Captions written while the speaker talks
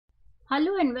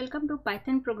Hello and welcome to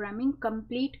Python Programming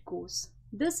Complete course.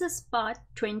 This is part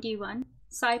 21,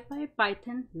 SciPy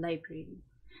Python Library.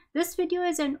 This video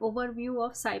is an overview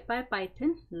of SciPy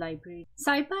Python Library.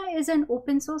 SciPy is an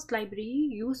open source library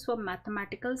used for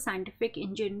mathematical, scientific,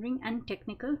 engineering and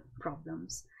technical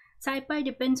problems. SciPy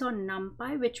depends on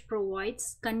NumPy, which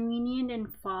provides convenient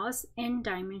and fast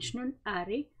n-dimensional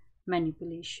array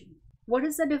manipulation. What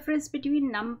is the difference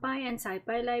between NumPy and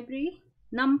SciPy library?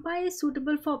 NumPy is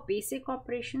suitable for basic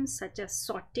operations such as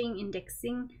sorting,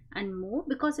 indexing and more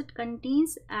because it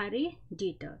contains array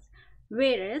data,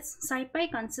 whereas SciPy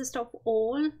consists of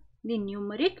all the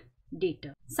numeric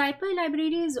data. SciPy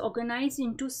library is organized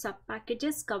into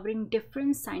sub-packages covering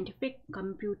different scientific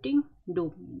computing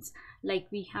domains. Like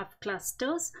we have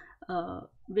clusters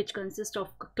which consist of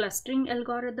clustering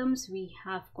algorithms, we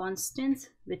have constants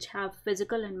which have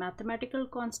physical and mathematical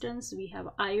constants, we have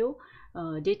IO,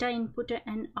 data input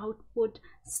and output,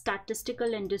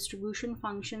 statistical and distribution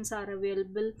functions are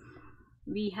available.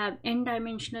 We have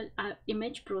n-dimensional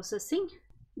image processing.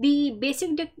 The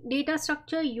basic data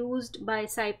structure used by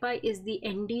SciPy is the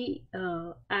ND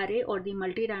array or the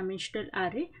multi-dimensional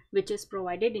array, which is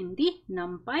provided in the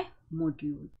NumPy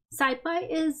module. SciPy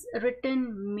is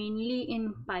written mainly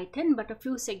in Python, but a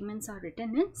few segments are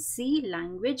written in C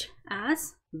language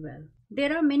as well.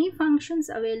 There are many functions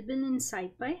available in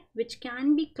SciPy which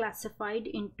can be classified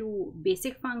into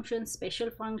basic functions, special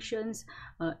functions,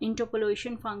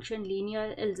 interpolation function,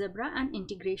 linear algebra and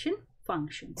integration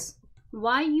functions.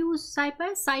 Why use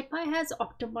SciPy? SciPy has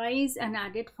optimized and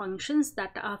added functions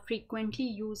that are frequently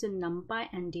used in NumPy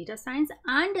and data science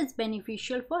and is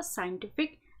beneficial for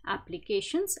scientific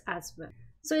applications as well.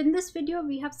 So in this video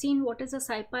we have seen what is a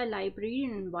SciPy library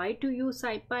and why to use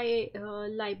SciPy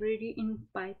library in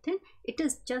Python. It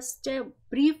is just a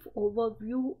brief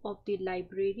overview of the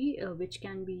library which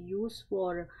can be used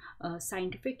for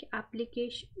scientific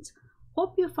applications.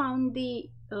 Hope you found the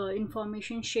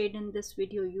information shared in this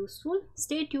video useful.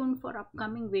 Stay tuned for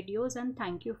upcoming videos and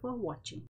thank you for watching.